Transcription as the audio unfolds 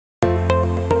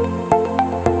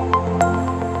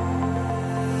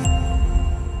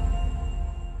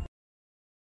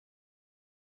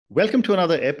Welcome to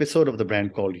another episode of The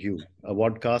Brand Called You, a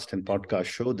podcast and podcast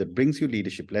show that brings you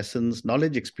leadership lessons,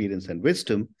 knowledge, experience, and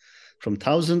wisdom from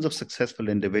thousands of successful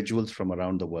individuals from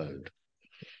around the world.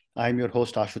 I'm your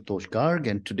host, Ashutosh Garg,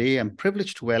 and today I'm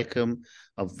privileged to welcome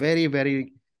a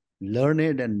very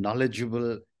learned and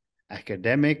knowledgeable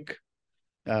academic,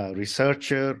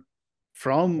 researcher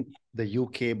from the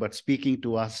UK, but speaking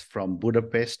to us from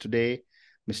Budapest today,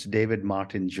 Mr. David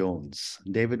Martin Jones.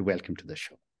 David, welcome to the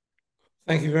show.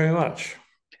 Thank you very much.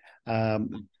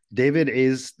 David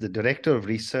is the Director of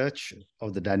Research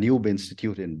of the Danube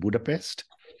Institute in Budapest.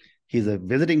 He's a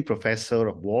visiting professor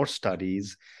of war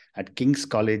studies at King's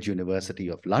College, University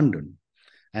of London.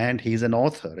 And he's an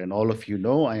author. And all of you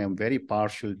know I am very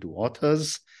partial to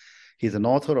authors. He's an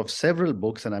author of several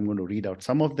books, and I'm going to read out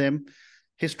some of them.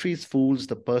 History's Fools,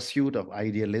 The Pursuit of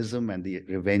Idealism and the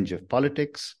Revenge of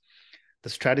Politics, The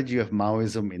Strategy of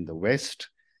Maoism in the West,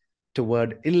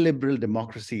 Toward Illiberal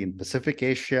Democracy in Pacific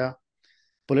Asia,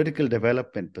 Political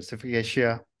Development Pacific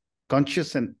Asia,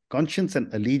 Conscience and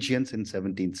Allegiance in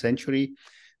 17th Century,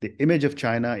 The Image of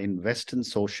China in Western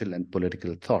Social and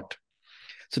Political Thought.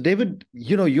 So David,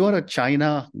 you are a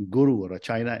China guru or a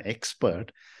China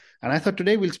expert, and I thought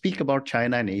today we'll speak about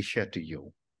China and Asia to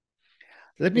you.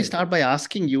 Let me start by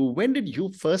asking you, when did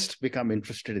you first become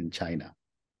interested in China?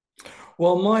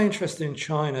 Well, my interest in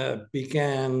China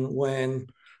began when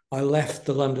I left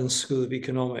the London School of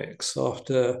Economics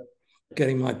after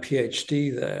getting my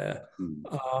PhD there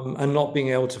and not being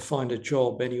able to find a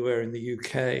job anywhere in the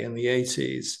UK in the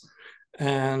 80s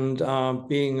and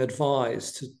being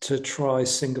advised to try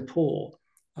Singapore,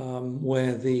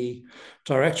 where the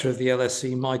director of the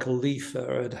LSE, Michael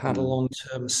Leifer, had a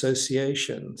long-term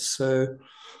association. So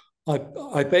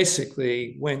I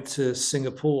basically went to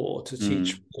Singapore to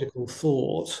teach political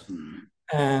thought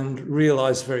and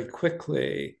realized very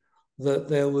quickly that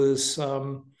there was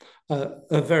a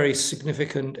very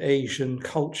significant Asian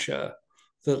culture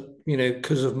that,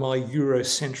 because of my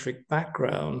Eurocentric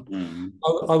background,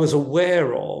 I was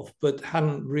aware of, but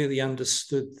hadn't really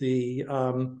understood the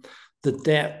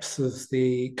depth of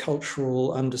the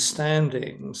cultural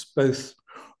understandings, both,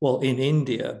 in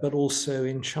India, but also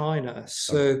in China.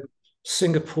 So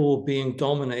Singapore being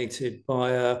dominated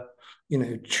by a,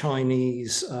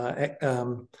 Chinese,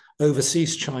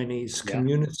 overseas Chinese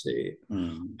community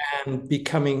and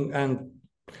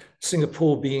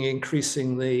Singapore being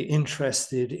increasingly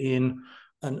interested in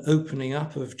an opening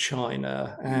up of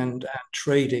China and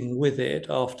trading with it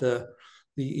after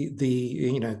the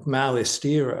Maoist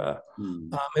era.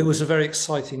 It was a very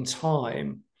exciting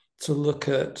time to look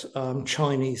at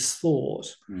Chinese thought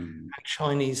and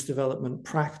Chinese development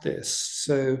practice.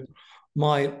 So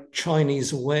my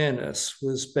Chinese awareness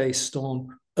was based on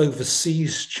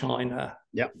overseas China.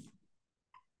 Yeah.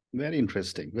 Very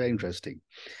interesting. Very interesting.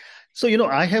 So,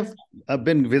 I have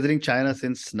been visiting China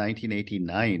since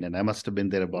 1989, and I must have been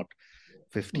there about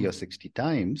 50 or 60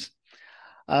 times.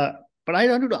 But I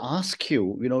wanted to ask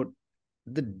you,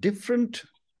 the different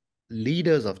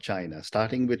leaders of China,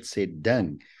 starting with, say,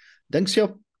 Deng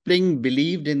Xiaoping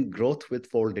believed in growth with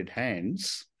folded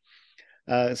hands.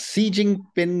 Xi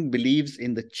Jinping believes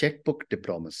in the checkbook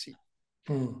diplomacy.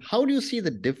 How do you see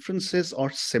the differences or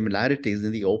similarities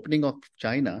in the opening of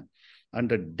China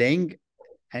under Deng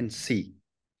and Xi?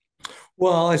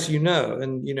 Well, as you know,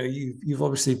 and you've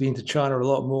obviously been to China a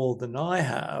lot more than I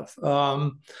have.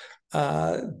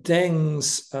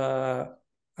 Deng's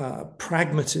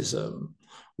pragmatism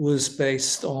was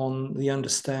based on the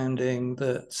understanding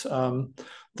that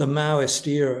the Maoist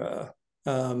era,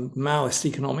 Maoist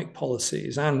economic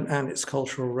policies and its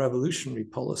cultural revolutionary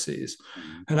policies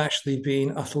had actually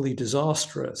been utterly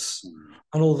disastrous.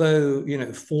 And although,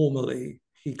 formally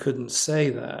he couldn't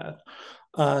say that,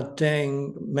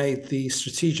 Deng made the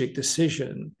strategic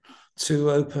decision to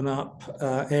open up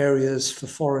areas for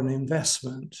foreign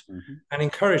investment and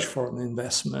encourage foreign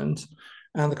investment.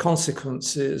 And the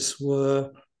consequences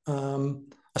were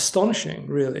astonishing,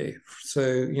 really.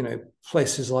 So,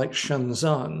 places like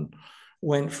Shenzhen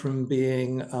went from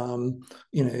being,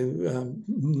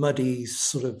 muddy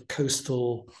sort of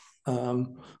coastal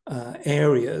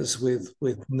areas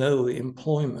with no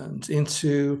employment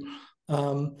into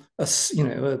a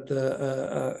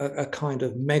kind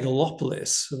of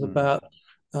megalopolis of about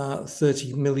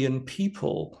 30 million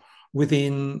people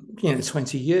within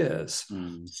 20 years.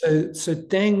 So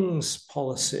Deng's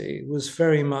policy was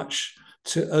very much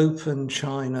to open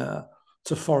China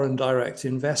to foreign direct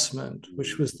investment,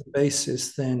 which was the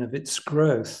basis then of its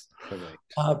growth.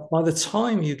 By the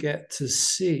time you get to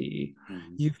Xi,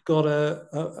 you've got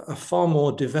a far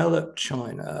more developed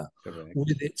China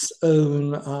with its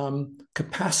own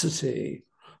capacity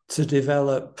to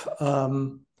develop,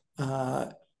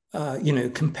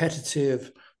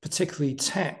 competitive, particularly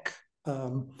tech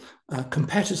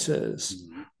competitors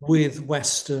with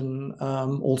Western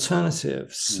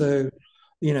alternatives. So,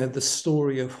 the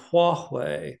story of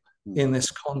Huawei in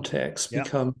this context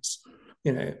becomes,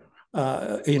 an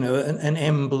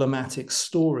emblematic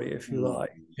story, if you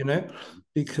like,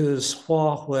 because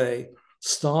Huawei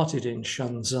started in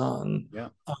Shenzhen.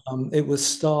 It was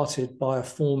started by a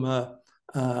former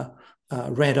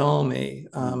Red Army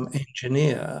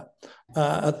engineer.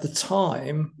 At the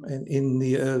time, in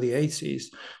the early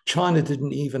 80s, China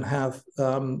didn't even have,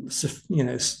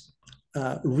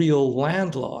 real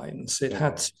landlines. It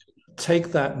had to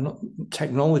take that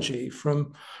technology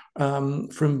from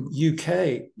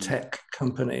UK tech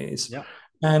companies,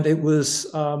 and it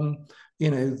was,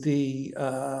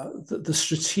 the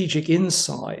strategic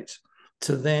insight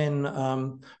to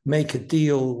then make a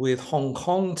deal with Hong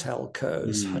Kong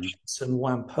telcos, Hutchison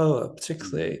Whampoa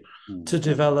particularly, to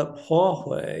develop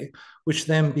Huawei, which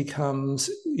then becomes,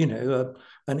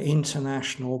 an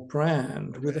international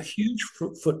brand with a huge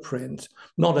footprint,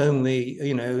 not only,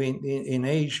 in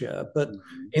Asia, but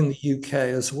in the UK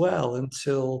as well,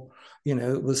 until,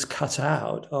 it was cut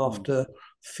out after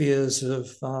fears of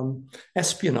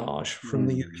espionage from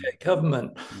the UK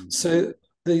government. So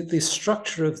the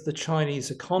structure of the Chinese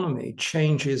economy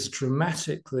changes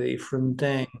dramatically from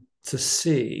Deng to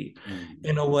Xi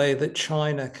in a way that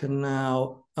China can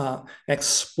now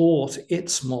export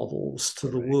its models to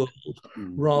the world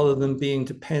rather than being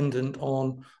dependent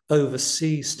on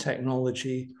overseas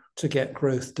technology to get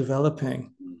growth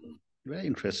developing. Very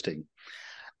interesting.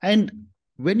 And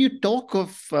when you talk of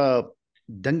Deng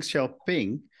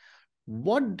Xiaoping,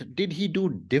 what did he do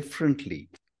differently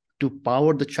to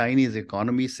power the Chinese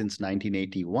economy since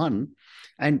 1981?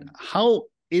 And how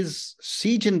is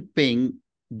Xi Jinping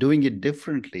doing it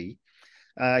differently?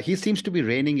 He seems to be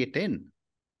reining it in.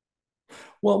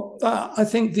 Well, I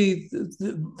think the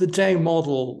Deng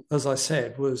model, as I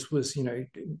said, was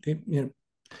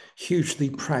hugely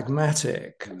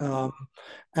pragmatic,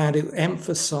 and it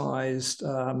emphasized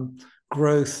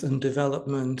growth and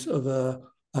development of a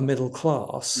middle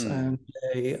class and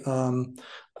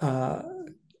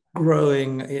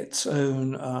growing its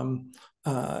own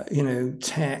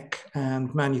tech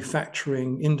and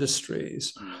manufacturing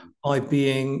industries by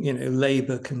being,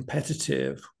 labor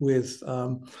competitive with,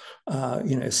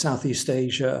 Southeast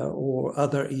Asia or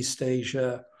other East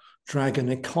Asia dragon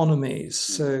economies.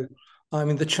 So, I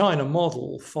mean, the China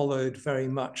model followed very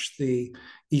much the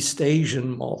East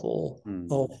Asian model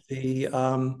of the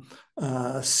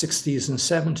 60s and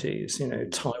 70s,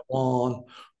 Taiwan,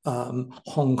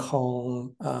 Hong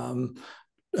Kong,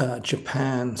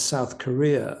 Japan, South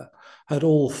Korea had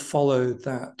all followed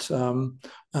that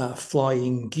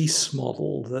flying geese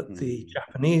model that the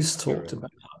Japanese talked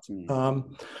about.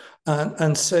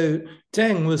 And so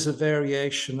Deng was a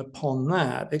variation upon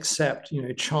that, except,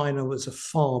 China was a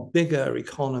far bigger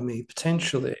economy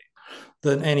potentially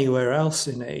than anywhere else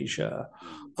in Asia.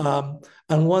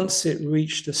 And once it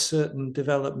reached a certain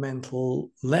developmental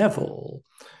level,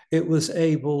 it was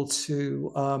able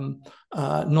to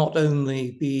not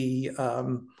only be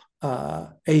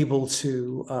able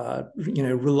to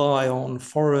rely on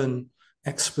foreign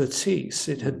expertise,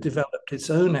 it had developed its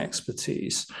own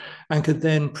expertise and could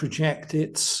then project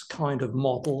its kind of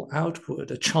model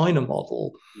outward, a China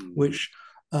model, which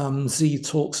Xi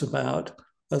talks about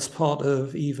as part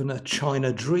of even a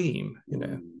China dream,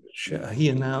 which he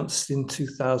announced in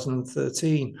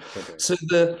 2013. Okay. So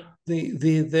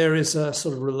there is a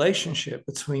sort of relationship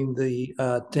between the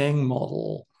Deng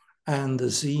model and the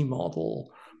Xi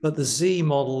model, but the Xi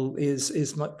model is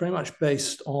very much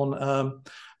based on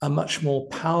a much more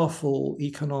powerful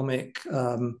economic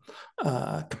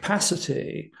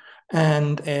capacity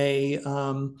and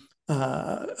an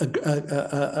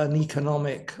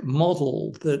economic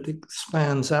model that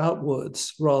expands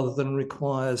outwards rather than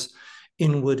requires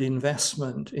inward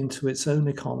investment into its own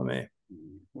economy.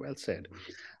 Well said.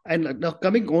 And now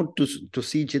coming on to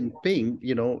Xi Jinping,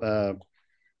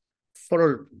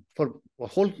 for a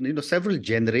whole, several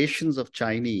generations of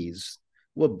Chinese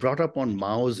were brought up on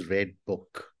Mao's Red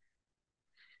Book.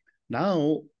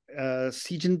 Now,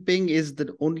 Xi Jinping is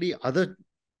the only other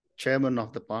chairman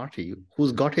of the party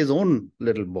who's got his own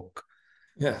little book.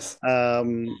 Yes.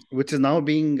 Which is now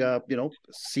being,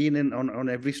 seen on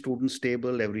every student's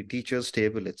table, every teacher's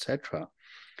table, etc.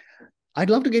 I'd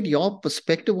love to get your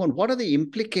perspective on what are the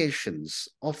implications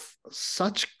of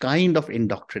such kind of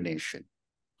indoctrination.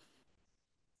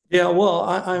 Yeah, well,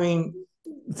 I mean,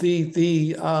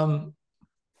 the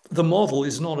the model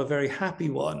is not a very happy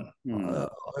one.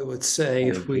 I would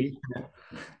say,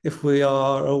 if we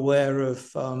are aware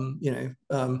of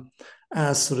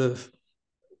as sort of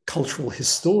cultural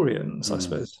historians, I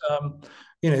suppose,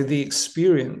 the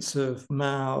experience of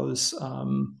Mao's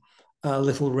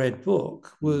Little Red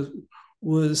Book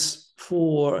was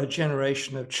for a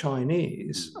generation of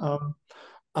Chinese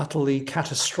utterly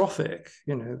catastrophic.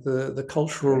 The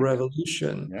Cultural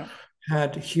Revolution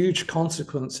had huge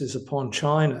consequences upon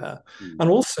China. And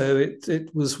also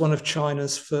it was one of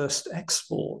China's first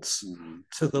exports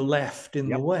to the left in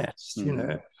the West,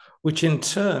 which in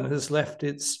turn has left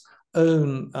its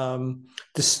own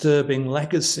disturbing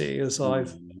legacy, as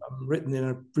I've written in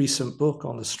a recent book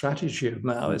on the strategy of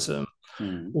Maoism,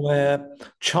 where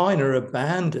China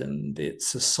abandoned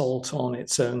its assault on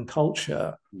its own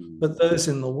culture, but those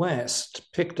in the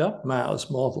West picked up Mao's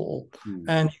model,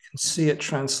 and you can see it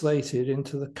translated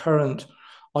into the current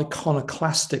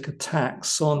iconoclastic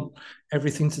attacks on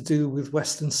everything to do with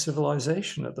Western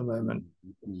civilization at the moment.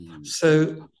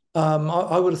 So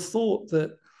I would have thought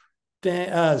that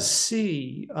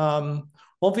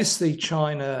obviously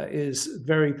China is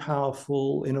very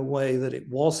powerful in a way that it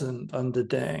wasn't under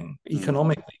Deng,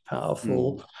 economically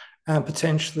powerful and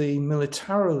potentially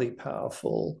militarily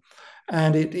powerful.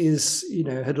 And it is,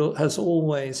 has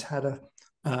always had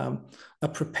a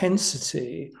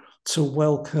propensity to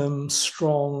welcome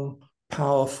strong,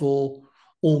 powerful,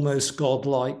 almost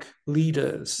godlike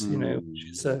leaders,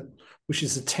 which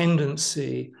is a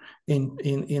tendency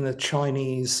in a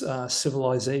Chinese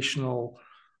civilizational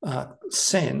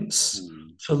sense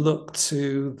to look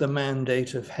to the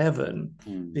mandate of heaven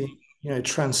being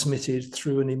transmitted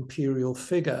through an imperial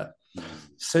figure.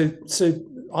 So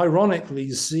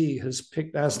ironically, Xi has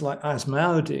picked, as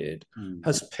Mao did,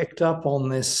 has picked up on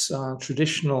this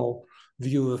traditional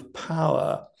view of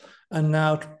power and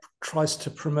now tries to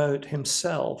promote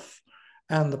himself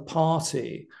and the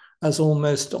party as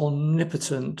almost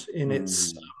omnipotent in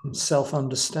its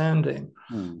self-understanding.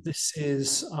 This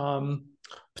is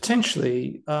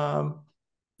potentially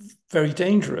very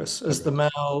dangerous, as the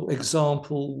Mao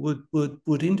example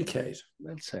would indicate.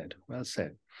 Well said, well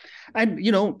said. And,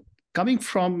 coming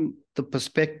from the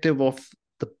perspective of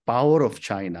the power of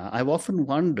China, I've often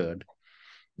wondered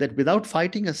that without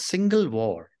fighting a single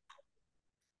war,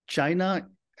 China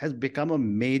has become a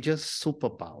major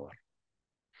superpower.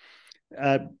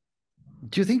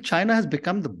 Do you think China has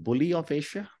become the bully of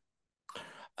Asia?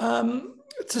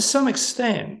 To some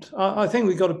extent. I think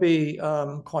we've got to be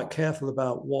quite careful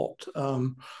about what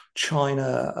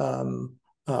China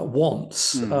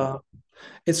wants.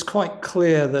 It's quite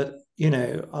clear that,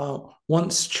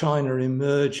 once China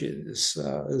emerges,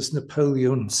 as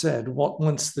Napoleon said,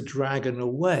 once the dragon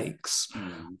awakes,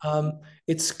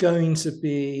 it's going to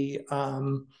be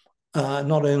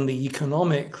not only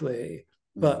economically,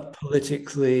 but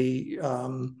politically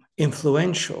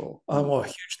influential, or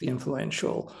hugely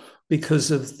influential,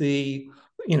 because of the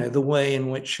way in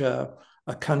which a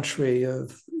country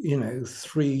of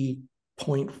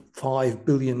 3.5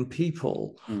 billion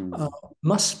people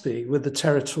must be, with the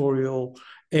territorial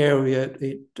area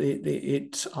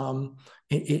it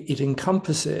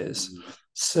encompasses.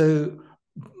 So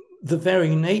the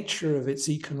very nature of its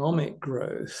economic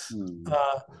growth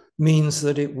means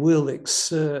that it will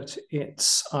exert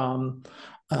its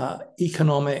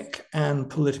economic and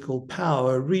political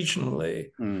power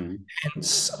regionally.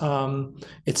 Hence,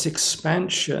 its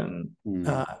expansion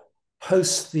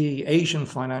post the Asian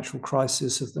financial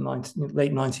crisis of the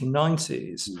late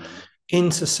 1990s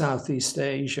into Southeast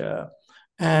Asia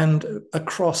and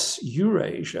across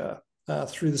Eurasia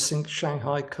through the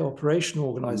Shanghai Cooperation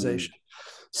Organization.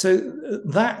 So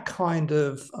that kind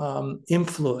of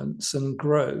influence and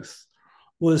growth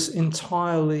was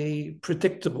entirely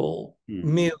predictable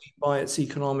merely by its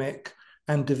economic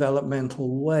and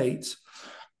developmental weight.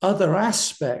 Other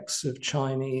aspects of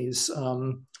Chinese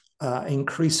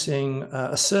increasing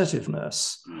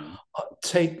assertiveness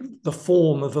take the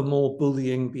form of a more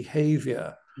bullying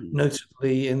behavior,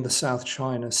 notably in the South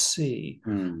China Sea,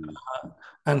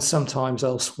 and sometimes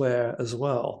elsewhere as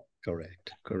well.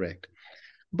 Correct.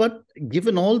 But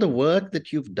given all the work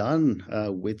that you've done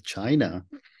with China,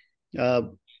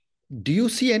 do you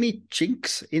see any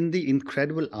chinks in the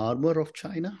incredible armor of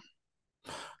China?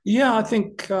 Yeah, I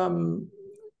think,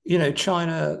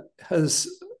 China has,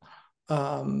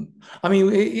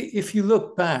 if you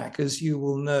look back, as you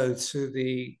will know, to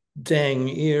the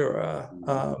Deng era,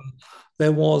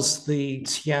 there was the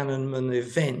Tiananmen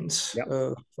event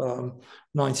of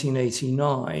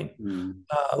 1989,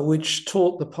 which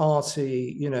taught the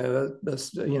party,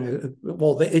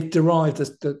 it derived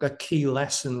a key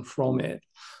lesson from it,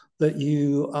 that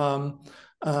you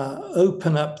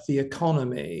open up the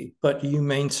economy, but you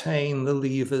maintain the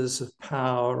levers of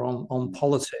power on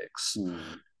politics.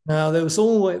 Now, there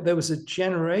was a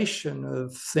generation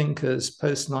of thinkers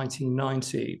post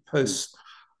 1990, post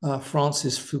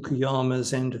Francis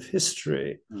Fukuyama's End of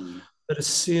History, that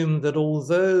assumed that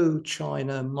although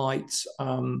China might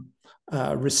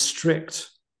restrict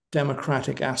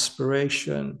democratic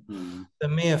aspiration, the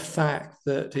mere fact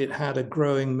that it had a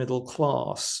growing middle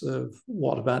class of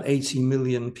about 80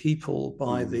 million people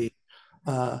by the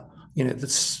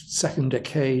second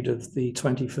decade of the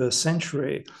 21st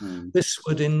century, this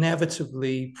would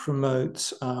inevitably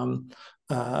promote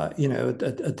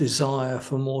a desire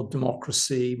for more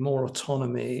democracy, more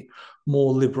autonomy,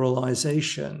 more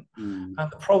liberalization. And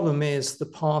the problem is the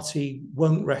party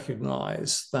won't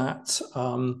recognize that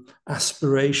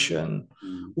aspiration,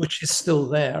 which is still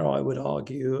there, I would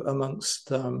argue, amongst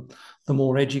the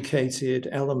more educated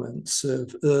elements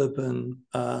of urban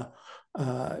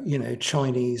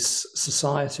Chinese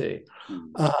society.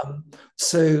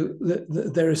 So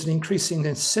there is an increasing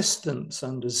insistence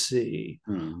under Xi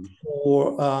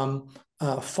for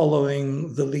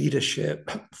following the leadership,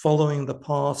 following the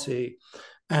party,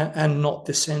 and not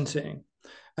dissenting.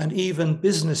 And even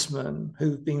businessmen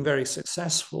who've been very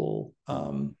successful,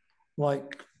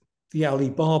 like the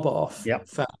Alibaba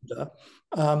founder,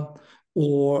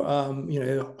 or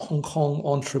Hong Kong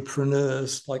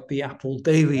entrepreneurs like the Apple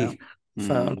Daily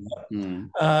founder,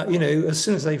 as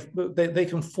soon as they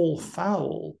can fall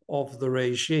foul of the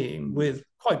regime with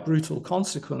quite brutal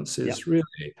consequences,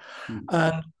 really.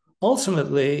 And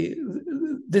ultimately,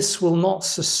 this will not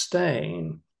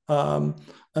sustain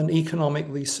an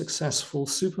economically successful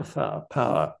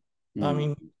superpower. I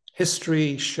mean,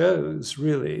 history shows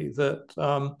really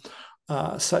that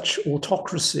such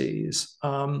autocracies,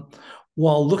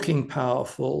 while looking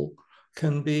powerful,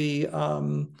 can be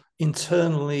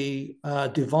internally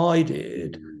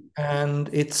divided, and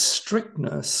its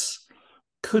strictness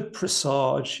could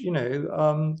presage,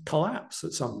 collapse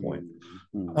at some point.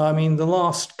 I mean, the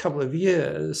last couple of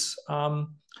years,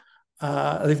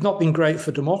 they've not been great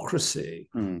for democracy,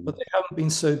 but they haven't been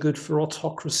so good for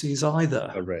autocracies either.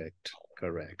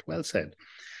 Correct. Well said.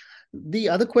 The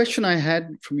other question I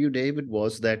had from you, David,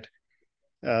 was that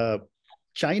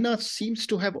China seems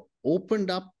to have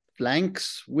opened up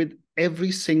flanks with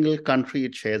every single country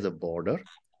it shares a border,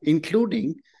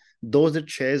 including those it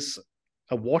shares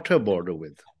a water border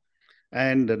with.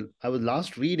 And I was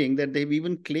last reading that they've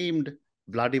even claimed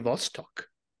Vladivostok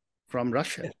from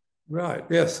Russia. Right.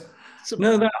 Yes. So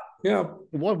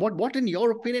what in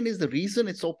your opinion is the reason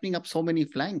it's opening up so many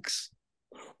flanks?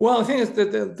 Well, I think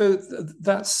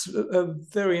that's a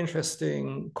very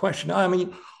interesting question. I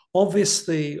mean,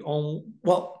 obviously,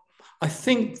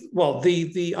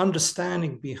 the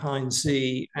understanding behind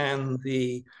Xi and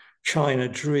the China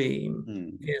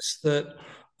dream is that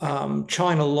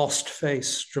China lost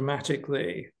face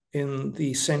dramatically in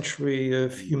the century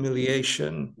of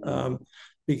humiliation,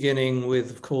 beginning with,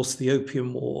 of course, the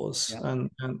Opium Wars, and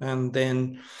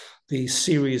then the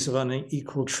series of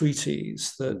unequal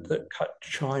treaties that cut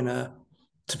China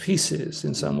to pieces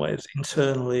in some ways,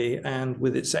 internally and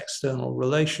with its external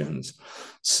relations.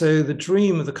 So the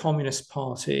dream of the Communist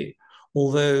Party,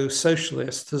 although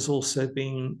socialist, has also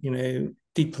been,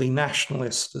 deeply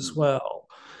nationalist as well.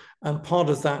 And part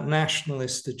of that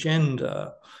nationalist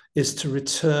agenda is to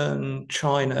return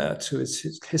China to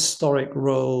its historic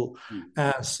role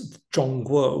as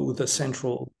Zhongguo, the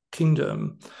central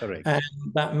kingdom. Correct. And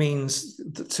that means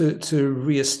to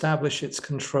reestablish its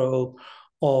control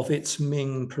of its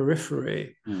Ming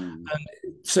periphery. And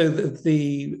so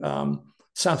the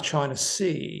South China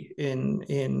Sea in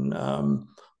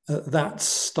that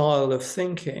style of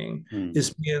thinking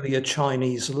is merely a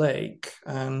Chinese lake,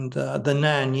 and the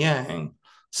Nanyang,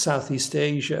 Southeast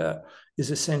Asia, is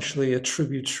essentially a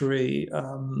tributary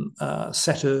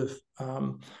set of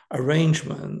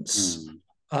arrangements.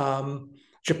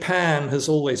 Japan has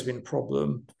always been a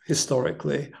problem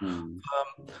historically.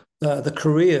 The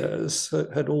Koreas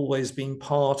had always been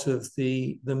part of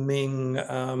the Ming,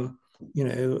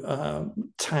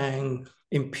 Tang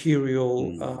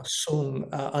imperial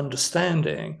Sung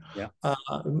understanding,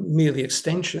 merely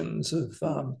extensions of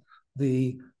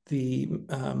the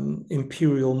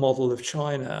imperial model of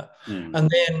China. And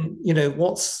then,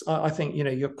 I think,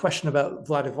 your question about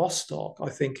Vladivostok, I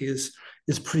think is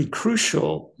pretty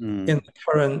crucial in the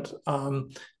current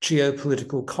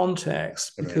geopolitical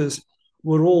context, because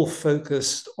we're all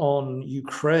focused on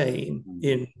Ukraine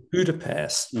in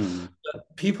Budapest.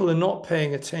 But people are not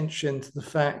paying attention to the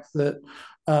fact that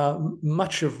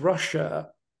much of Russia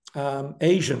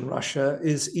Asian Russia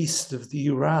is east of the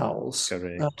Urals.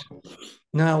 Correct.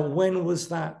 Now, when was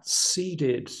that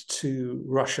ceded to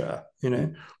Russia?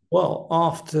 Well,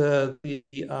 after the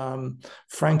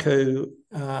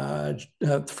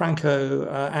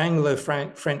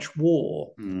Franco-Anglo-French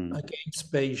War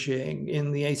against Beijing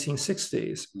in the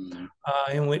 1860s,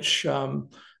 in which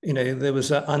there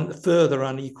was further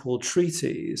unequal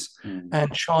treaties,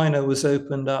 and China was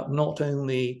opened up not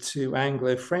only to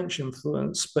Anglo-French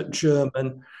influence but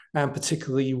German and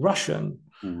particularly Russian.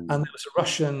 And there was a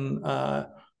Russian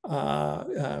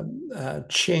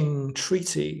Qing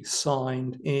Treaty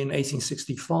signed in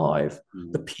 1865,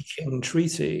 the Peking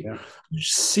Treaty,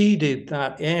 which ceded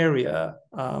that area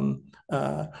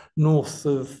north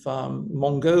of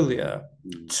Mongolia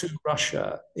to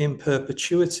Russia in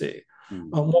perpetuity.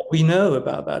 And what we know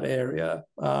about that area,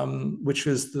 which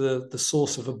was the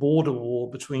source of a border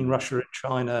war between Russia and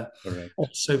China, or the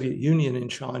Soviet Union and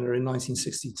China in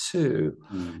 1962,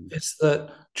 is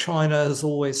that China has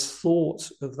always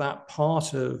thought of that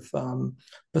part of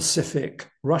Pacific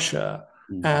Russia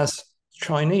as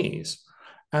Chinese.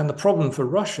 And the problem for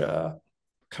Russia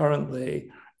currently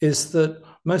is that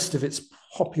most of its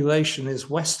population is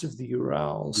west of the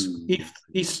Urals.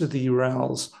 East of the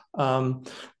Urals,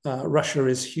 Russia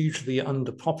is hugely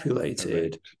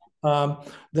underpopulated.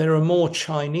 There are more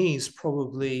Chinese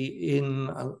probably in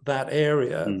that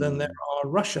area than there are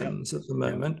Russians at the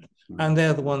moment, and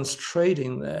they're the ones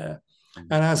trading there.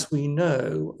 And as we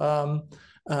know,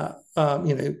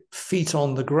 feet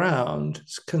on the ground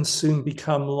can soon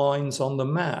become lines on the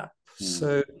map.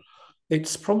 So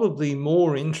it's probably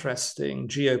more interesting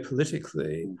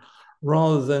geopolitically,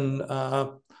 rather than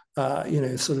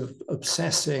sort of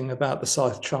obsessing about the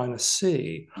South China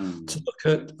Sea, to look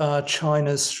at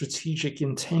China's strategic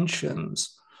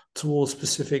intentions towards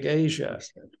Pacific Asia.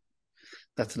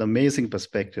 That's an amazing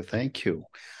perspective. Thank you.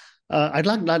 I'd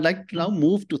like to now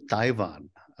move to Taiwan.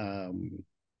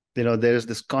 There's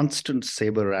this constant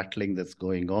saber rattling that's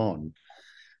going on.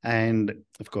 And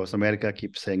of course, America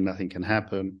keeps saying nothing can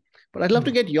happen. But I'd love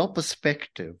to get your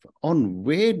perspective on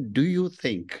where do you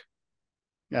think,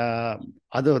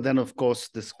 other than, of course,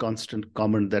 this constant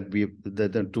comment that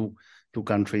the two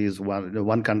countries,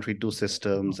 one country, two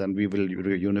systems, and we will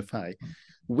reunify.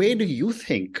 Where do you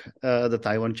think the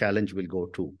Taiwan challenge will go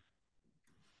to?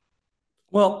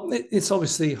 Well, it's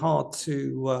obviously hard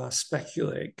to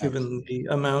speculate, given the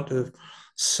amount of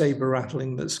saber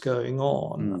rattling that's going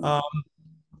on.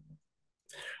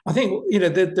 I think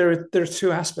there are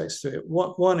two aspects to it.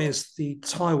 One is the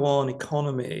Taiwan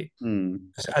economy,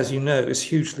 as you know, is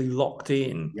hugely locked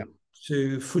in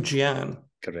to Fujian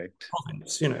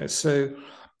province. So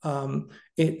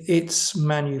its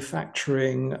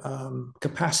manufacturing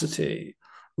capacity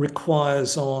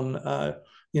requires on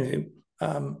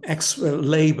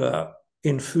labor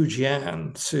in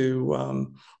Fujian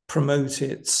to promote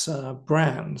its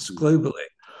brands globally.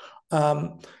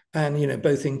 And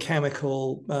both in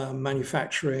chemical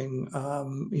manufacturing,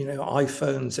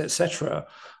 iPhones, etc.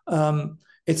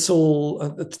 It's all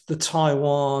the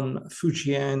Taiwan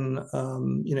Fujian,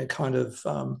 kind of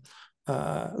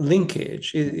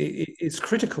linkage is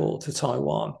critical to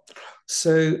Taiwan.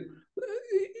 So,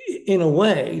 in a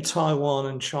way, Taiwan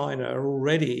and China are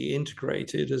already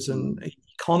integrated as an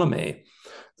economy.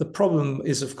 The problem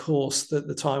is, of course, that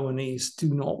the Taiwanese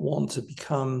do not want to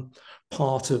become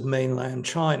part of mainland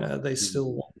China. They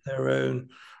still want their own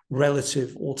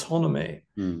relative autonomy,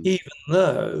 even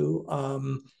though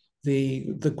the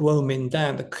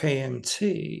Kuomintang, the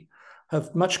KMT,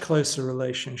 have much closer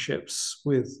relationships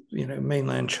with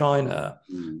mainland China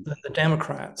than the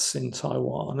Democrats in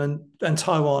Taiwan, and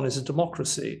Taiwan is a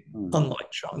democracy,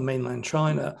 unlike mainland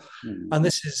China, and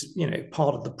this is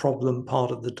part of the problem,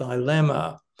 part of the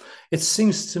dilemma. It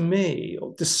seems to me,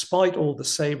 despite all the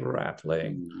saber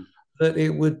rattling, that it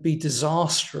would be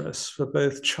disastrous for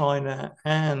both China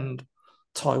and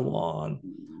Taiwan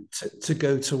to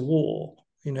go to war.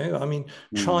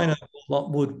 China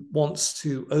wants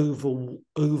to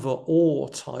overawe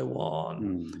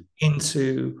Taiwan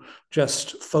into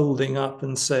just folding up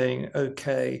and saying,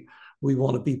 okay, we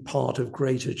want to be part of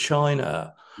Greater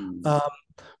China.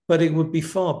 But it would be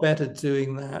far better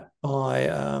doing that by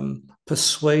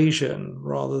persuasion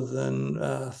rather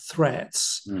than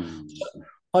threats.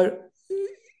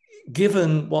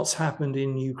 Given what's happened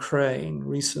in Ukraine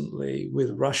recently with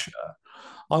Russia,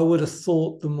 I would have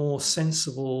thought the more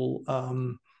sensible,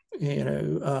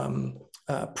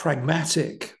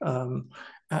 pragmatic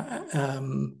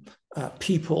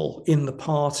people in the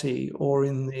party or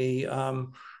in the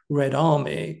Red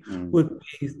Army would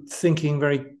be thinking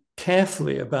very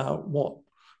carefully about what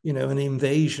an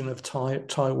invasion of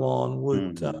Taiwan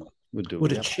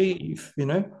would achieve,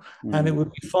 and it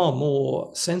would be far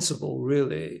more sensible,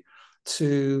 really,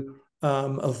 to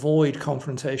avoid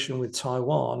confrontation with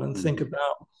Taiwan and think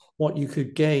about what you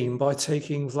could gain by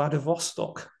taking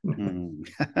Vladivostok.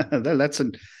 That's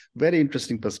a very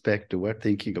interesting perspective we're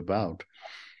thinking about.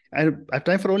 I have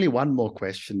time for only one more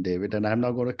question, David, and I'm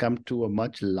now going to come to a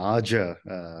much larger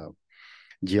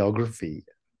geography.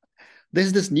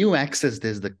 There's this new axis,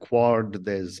 there's the Quad,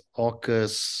 there's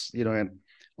AUKUS, and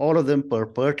all of them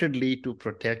purportedly to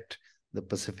protect the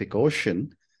Pacific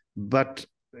Ocean. But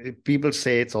people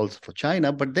say it's also for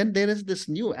China. But then there is this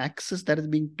new axis that is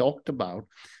being talked about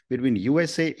between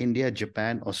USA, India,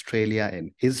 Japan, Australia,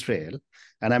 and Israel.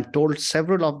 And I'm told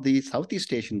several of the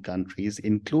Southeast Asian countries,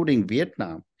 including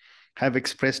Vietnam, have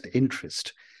expressed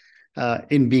interest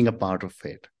in being a part of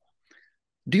it.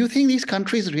 Do you think these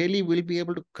countries really will be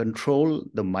able to control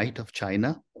the might of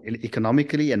China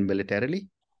economically and militarily?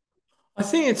 I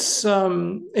think it's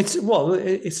an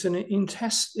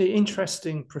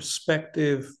interesting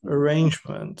prospective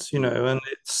arrangement, and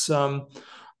it's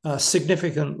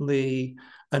significantly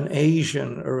an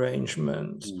Asian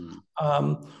arrangement,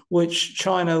 which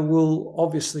China will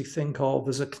obviously think of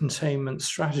as a containment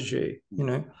strategy,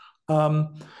 and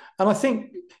I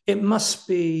think it must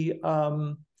be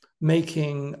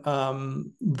making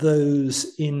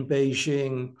those in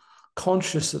Beijing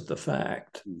conscious of the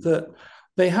fact that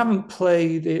they haven't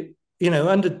played it,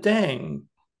 under Deng,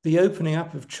 the opening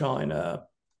up of China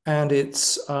and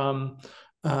its,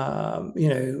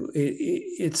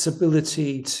 its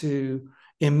ability to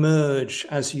emerge,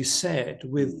 as you said,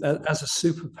 as a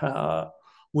superpower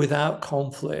without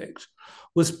conflict,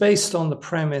 was based on the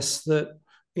premise that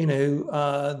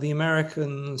the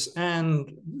Americans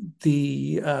and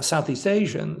the Southeast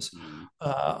Asians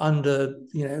under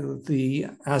the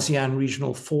ASEAN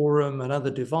Regional Forum and other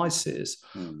devices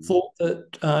thought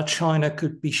that China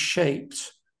could be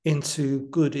shaped into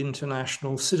good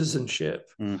international citizenship.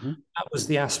 That was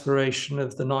the aspiration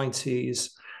of the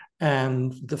 90s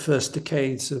and the first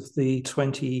decades of the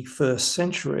 21st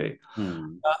century.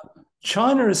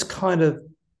 China has kind of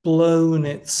blown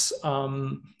its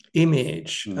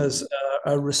image as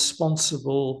a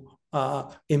responsible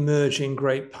emerging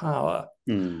great power.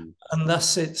 And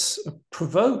thus it's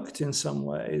provoked in some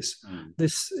ways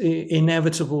this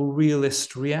inevitable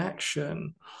realist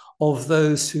reaction of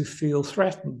those who feel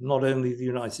threatened, not only the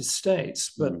United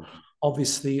States, but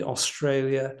obviously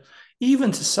Australia,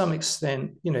 even to some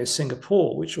extent,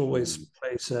 Singapore, which always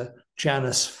plays a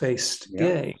Janus-faced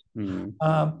game.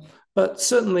 But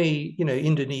certainly,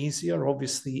 Indonesia,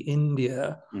 obviously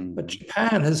India, but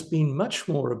Japan has been much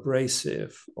more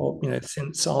abrasive,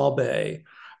 since Abe.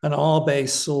 And Abe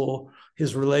saw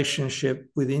his relationship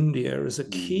with India as a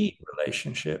key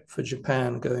relationship for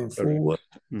Japan going forward.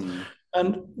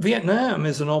 And Vietnam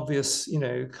is an obvious,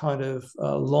 kind of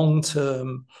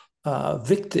long-term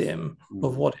victim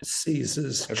of what it sees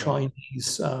as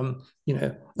Chinese,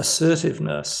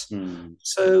 assertiveness.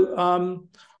 So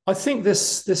I think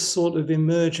this sort of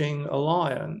emerging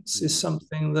alliance is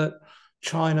something that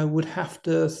China would have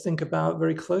to think about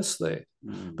very closely.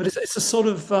 But it's a sort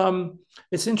of,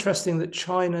 it's interesting that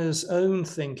China's own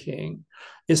thinking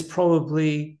is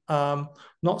probably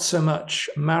not so much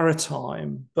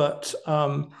maritime, but,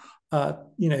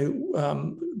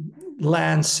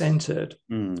 land-centered.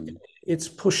 It's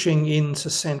pushing into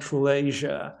Central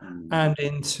Asia and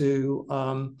into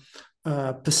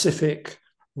Pacific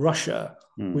Russia,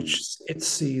 which it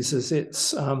sees as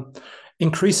its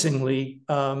increasingly,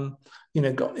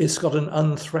 it's got an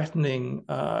unthreatening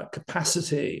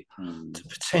capacity to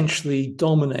potentially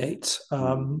dominate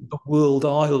the world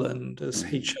island, as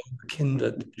H.L.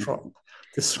 Mackinder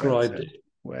described it.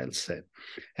 Well said.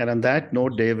 And on that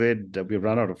note, David, we've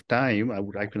run out of time.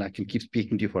 I can keep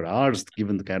speaking to you for hours,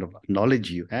 given the kind of knowledge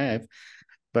you have.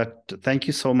 But thank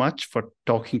you so much for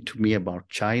talking to me about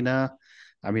China.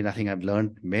 I think I've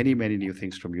learned many, many new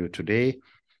things from you today.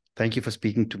 Thank you for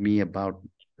speaking to me about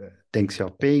Deng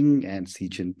Xiaoping and Xi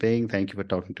Jinping. Thank you for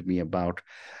talking to me about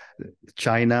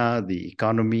China, the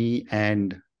economy,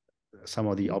 and some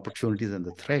of the opportunities and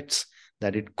the threats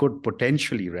that it could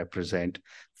potentially represent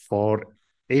for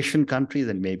Asian countries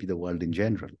and maybe the world in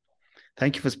general.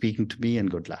 Thank you for speaking to me, and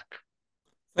good luck.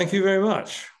 Thank you very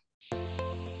much.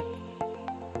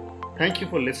 Thank you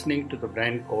for listening to the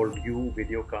Brand Called You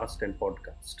videocast and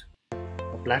podcast,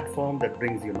 a platform that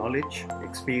brings you knowledge,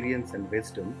 experience, and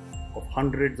wisdom of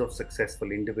hundreds of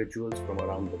successful individuals from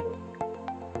around the world.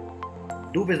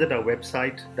 Do visit our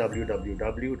website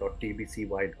www.tbcy.in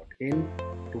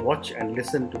to watch and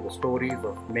listen to the stories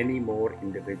of many more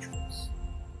individuals.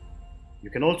 You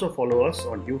can also follow us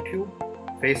on YouTube,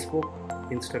 Facebook,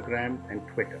 Instagram, and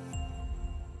Twitter.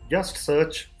 Just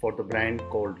search for the brand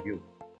called You.